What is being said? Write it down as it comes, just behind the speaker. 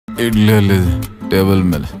Idli table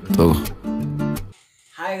ಮೇಲೆ ತಗೋ.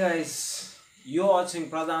 Hi guys, you're watching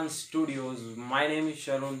Paramvah Studios. My name is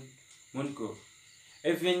Sharon Munku.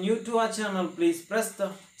 If you're new to our channel, please press the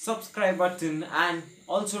subscribe button and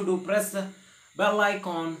also do press the bell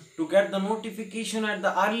icon to get the notification at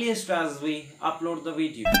the earliest as we upload the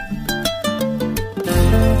video.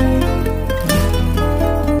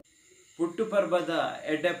 ಪುಟ್ಟು ಪರ್ಬದ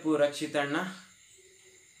ಎಡ್ಡೆಪ್ಪು ರಕ್ಷಿತಣ್ಣ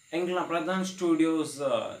ಎಂಗ್ಲ Pradhan studios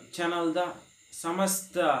ಚಾನಲ್ದ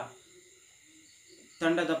ಸಮಸ್ತ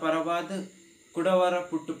ತಂಡದ ಪರವಾದ ಕುಡವರ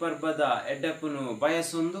ಪುಟ್ಟು ಪರ್ಬದ ಎಡ್ಡೆಪ್ಪುನು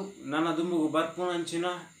ಬಯಸೊಂದು ನನ್ನ ದುಂಬುಗು ಬರ್ಪುನಂಚಿನ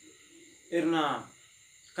ಇರ್ನ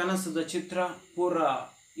ಕನಸದ ಚಿತ್ರ ಪೂರ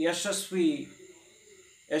ಯಶಸ್ವಿ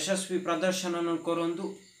ಪ್ರದರ್ಶನ ಕೊರೊಂದು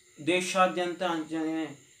ದೇಶಾದ್ಯಂತ ಅಂಚನೆ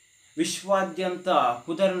ವಿಶ್ವಾದ್ಯಂತ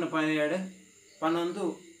ಪುದರನ ಪನೊಂದು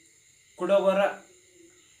ಕುಡವರ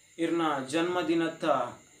ಇರ್ನ ಜನ್ಮದಿನದ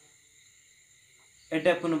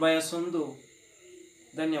ಎಡ್ಡೆಪ್ಪನ ಬಯಸೊಂದು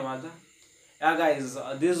ಧನ್ಯವಾದ. Yeah guys,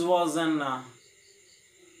 this was an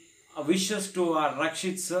wishes to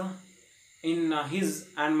Raksith sir in his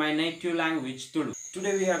and my native language Tulu.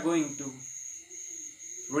 Today we are going to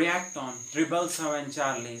react on 777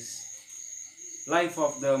 Charli's Life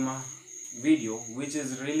of Dharma video, which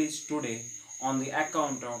is released today on the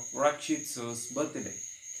account of Raksith sir's birthday.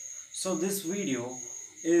 So this video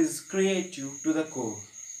is creative to the core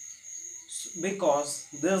because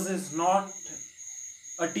this is not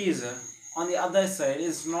a teaser. On the other side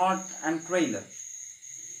is not a trailer.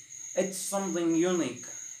 It's something unique,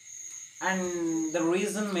 and the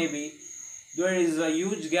reason maybe there is a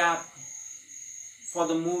huge gap for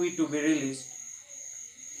the movie to be released.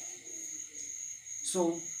 So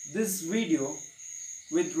this video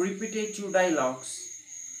with repetitive dialogues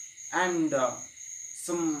and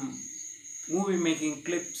some movie making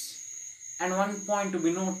clips, and one point to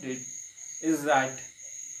be noted is that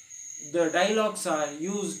the dialogues are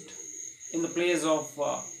used in the place of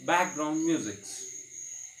background music.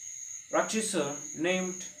 Raksith sir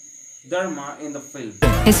named Dharma in the film.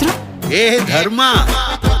 Hey Dharma!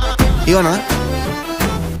 Yona?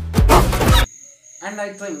 And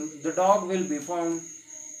I think the dog will be found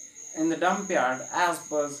in the dump yard as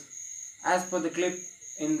per the clip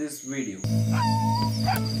in this video.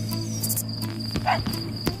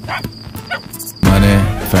 ಮನೆ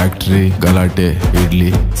factory ಗಲಾಟೆ idli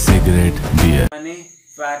cigarette beer. Mane,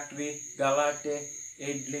 factory, galate,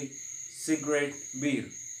 idli, cigarette, beer.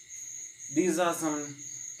 These are some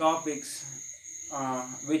topics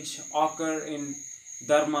which occur in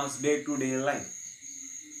Dharma's day-to-day life.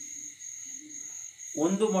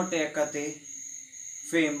 Ondu Moteya Kate,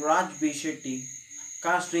 fame Raj B. Shetty,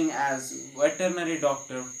 casting as veterinary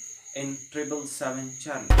doctor in 777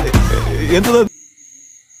 Charli.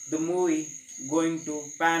 The movie going to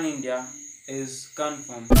Pan India is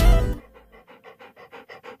confirmed.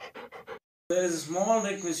 There is a small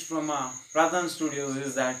request from Paramvah Studios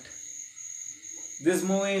is that this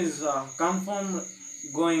movie is confirmed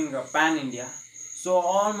going Pan India. So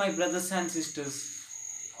all my brothers and sisters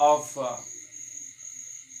of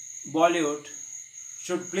Bollywood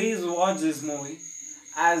should please watch this movie,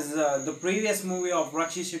 as the previous movie of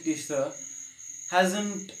Raksith Shetty sir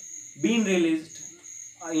hasn't been released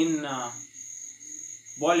in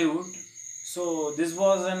Bollywood. So this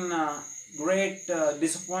was an great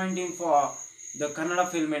disappointing for the Kannada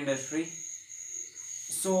film industry.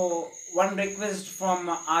 So one request from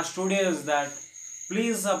our studio is that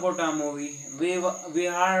please support our movie. We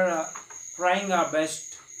are trying our best.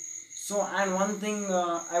 So, and one thing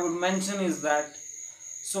I would mention is that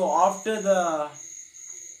so after the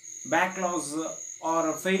backlogs or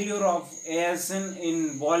failure of ASN in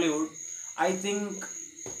Bollywood, I think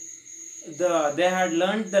they had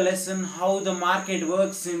learned the lesson how the market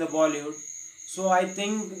works in the Bollywood. So I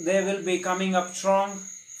think they will be coming up strong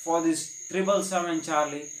for this 777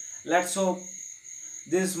 Charli. Let's hope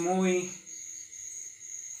this movie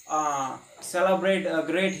celebrate a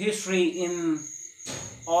great history in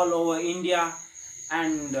all over India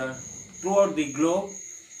and throughout the globe.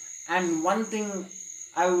 And one thing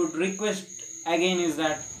I would request again is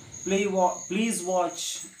that please watch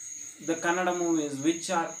the Kannada movies, which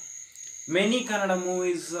are many Kannada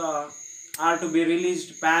movies are to be released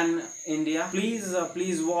pan India.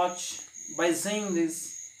 Please watch. By saying this,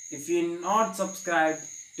 if you not subscribed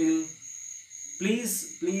till, please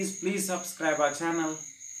subscribe our channel.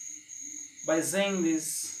 By saying this,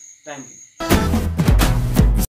 thank you.